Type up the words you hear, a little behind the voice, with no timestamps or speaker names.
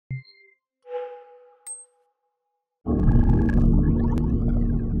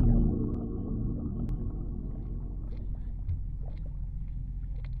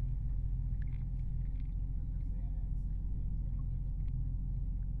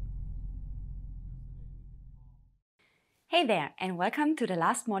Hey there, and welcome to the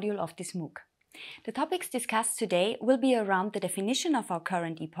last module of this MOOC. The topics discussed today will be around the definition of our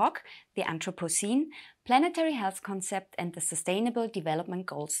current epoch, the Anthropocene, planetary health concept, and the Sustainable Development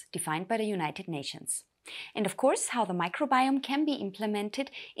Goals defined by the United Nations. And of course, how the microbiome can be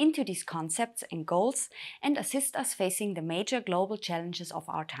implemented into these concepts and goals and assist us facing the major global challenges of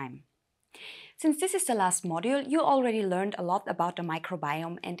our time. Since this is the last module, you already learned a lot about the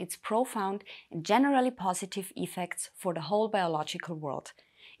microbiome and its profound and generally positive effects for the whole biological world,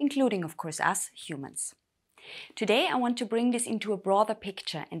 including, of course, us humans. Today, I want to bring this into a broader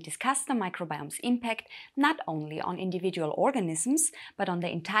picture and discuss the microbiome's impact not only on individual organisms, but on the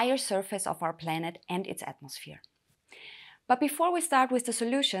entire surface of our planet and its atmosphere. But before we start with the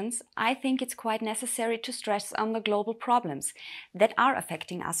solutions, I think it's quite necessary to stress on the global problems that are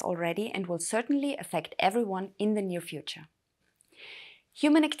affecting us already and will certainly affect everyone in the near future.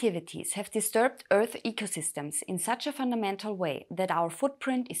 Human activities have disturbed Earth ecosystems in such a fundamental way that our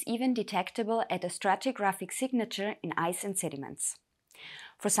footprint is even detectable at a stratigraphic signature in ice and sediments.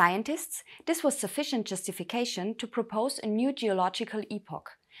 For scientists, this was sufficient justification to propose a new geological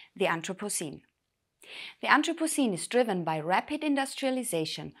epoch, the Anthropocene. The Anthropocene is driven by rapid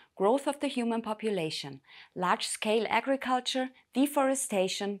industrialization, growth of the human population, large-scale agriculture,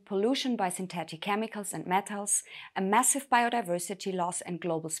 deforestation, pollution by synthetic chemicals and metals, a massive biodiversity loss and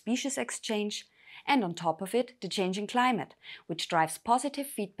global species exchange, and on top of it, the changing climate, which drives positive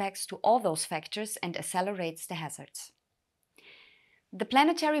feedbacks to all those factors and accelerates the hazards. The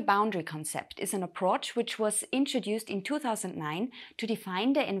planetary boundary concept is an approach which was introduced in 2009 to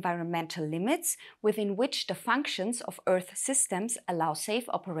define the environmental limits within which the functions of Earth systems allow safe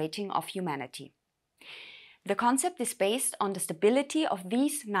operating of humanity. The concept is based on the stability of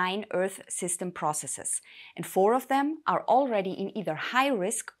these 9 Earth system processes, and 4 of them are already in either high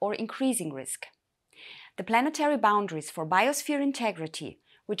risk or increasing risk. The planetary boundaries for biosphere integrity,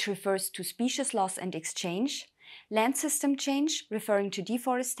 which refers to species loss and exchange, land system change, referring to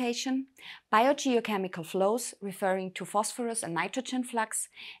deforestation, biogeochemical flows, referring to phosphorus and nitrogen flux,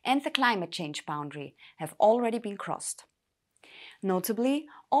 and the climate change boundary have already been crossed. Notably,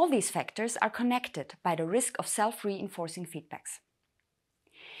 all these factors are connected by the risk of self-reinforcing feedbacks.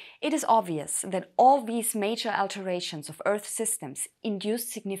 It is obvious that all these major alterations of Earth systems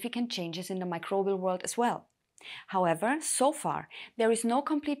induced significant changes in the microbial world as well. However, so far, there is no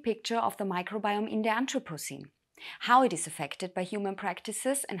complete picture of the microbiome in the Anthropocene, how it is affected by human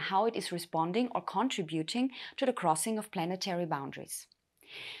practices and how it is responding or contributing to the crossing of planetary boundaries.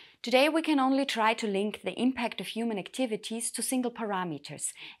 Today we can only try to link the impact of human activities to single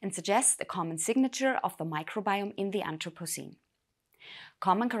parameters and suggest a common signature of the microbiome in the Anthropocene.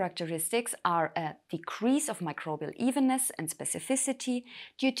 Common characteristics are a decrease of microbial evenness and specificity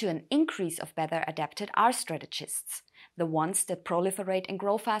due to an increase of better adapted R strategists, the ones that proliferate and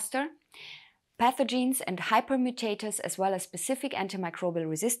grow faster, pathogens and hypermutators, as well as specific antimicrobial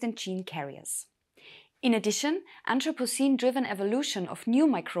resistant gene carriers. In addition, Anthropocene-driven evolution of new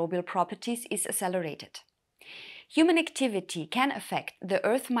microbial properties is accelerated. Human activity can affect the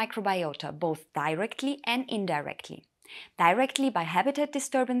Earth microbiota both directly and indirectly. Directly by habitat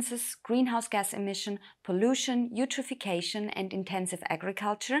disturbances, greenhouse gas emission, pollution, eutrophication and intensive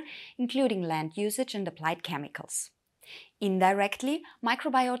agriculture, including land usage and applied chemicals. Indirectly,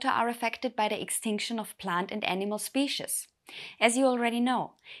 microbiota are affected by the extinction of plant and animal species. As you already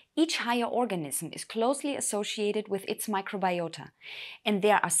know, each higher organism is closely associated with its microbiota, and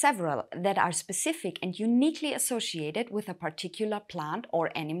there are several that are specific and uniquely associated with a particular plant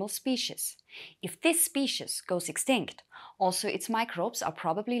or animal species. If this species goes extinct, also its microbes are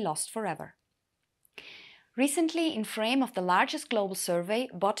probably lost forever. Recently, in frame of the largest global survey,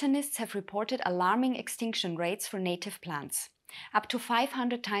 botanists have reported alarming extinction rates for native plants, up to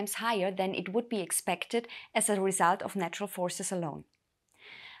 500 times higher than it would be expected as a result of natural forces alone.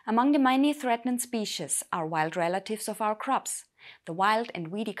 Among the many threatened species are wild relatives of our crops, the wild and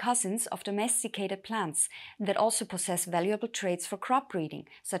weedy cousins of domesticated plants that also possess valuable traits for crop breeding,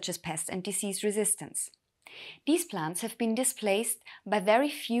 such as pest and disease resistance. These plants have been displaced by very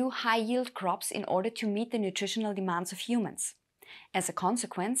few high-yield crops in order to meet the nutritional demands of humans. As a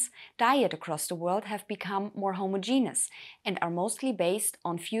consequence, diets across the world have become more homogeneous and are mostly based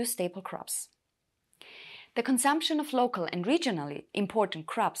on few staple crops. The consumption of local and regionally important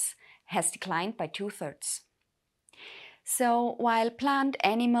crops has declined by 2/3. So, while plant,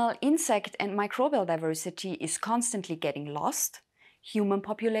 animal, insect and microbial diversity is constantly getting lost, human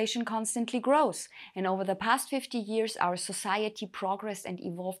population constantly grows, and over the past 50 years our society progressed and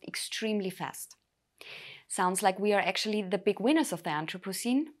evolved extremely fast. Sounds like we are actually the big winners of the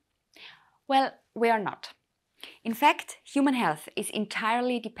Anthropocene? Well, we are not. In fact, human health is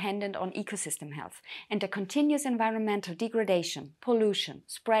entirely dependent on ecosystem health, and the continuous environmental degradation, pollution,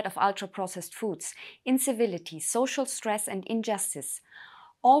 spread of ultra-processed foods, incivility, social stress and injustice,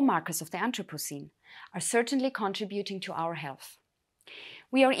 all markers of the Anthropocene, are certainly contributing to our health.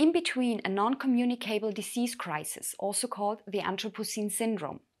 We are in between a non-communicable disease crisis, also called the Anthropocene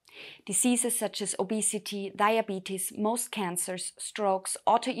syndrome. Diseases such as obesity, diabetes, most cancers, strokes,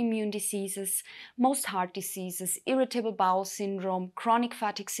 autoimmune diseases, most heart diseases, irritable bowel syndrome, chronic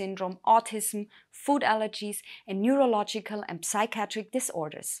fatigue syndrome, autism, food allergies, and neurological and psychiatric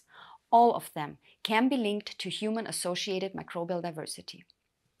disorders. All of them can be linked to human-associated microbial diversity.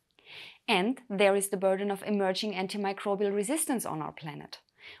 And there is the burden of emerging antimicrobial resistance on our planet,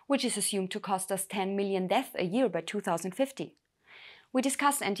 which is assumed to cost us 10 million deaths a year by 2050. We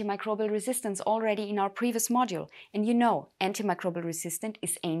discussed antimicrobial resistance already in our previous module, and you know antimicrobial resistance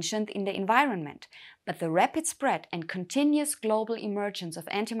is ancient in the environment, but the rapid spread and continuous global emergence of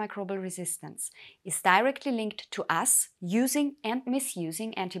antimicrobial resistance is directly linked to us using and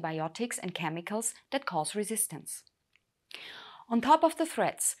misusing antibiotics and chemicals that cause resistance. On top of the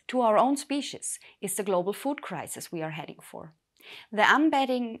threats to our own species is the global food crisis we are heading for. The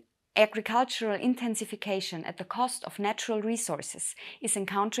unbending agricultural intensification at the cost of natural resources is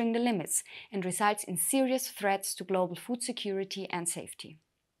encountering the limits and results in serious threats to global food security and safety.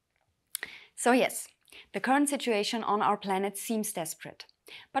 So yes, the current situation on our planet seems desperate,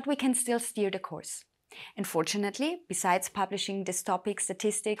 but we can still steer the course. And fortunately, besides publishing dystopic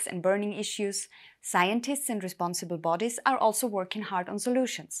statistics and burning issues, scientists and responsible bodies are also working hard on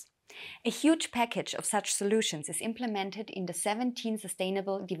solutions. A huge package of such solutions is implemented in the 17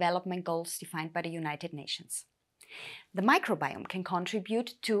 Sustainable Development Goals defined by the United Nations. The microbiome can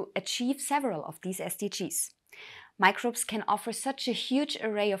contribute to achieve several of these SDGs. Microbes can offer such a huge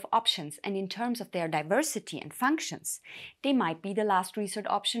array of options, and in terms of their diversity and functions, they might be the last resort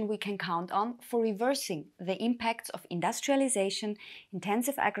option we can count on for reversing the impacts of industrialization,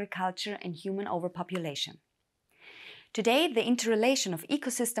 intensive agriculture, and human overpopulation. Today, the interrelation of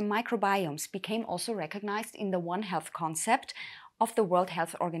ecosystem microbiomes became also recognized in the One Health concept of the World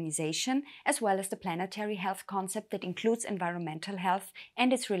Health Organization, as well as the planetary health concept that includes environmental health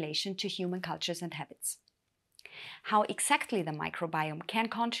and its relation to human cultures and habits. How exactly the microbiome can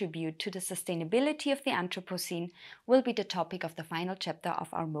contribute to the sustainability of the Anthropocene will be the topic of the final chapter of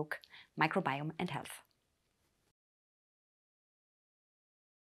our MOOC, Microbiome and Health.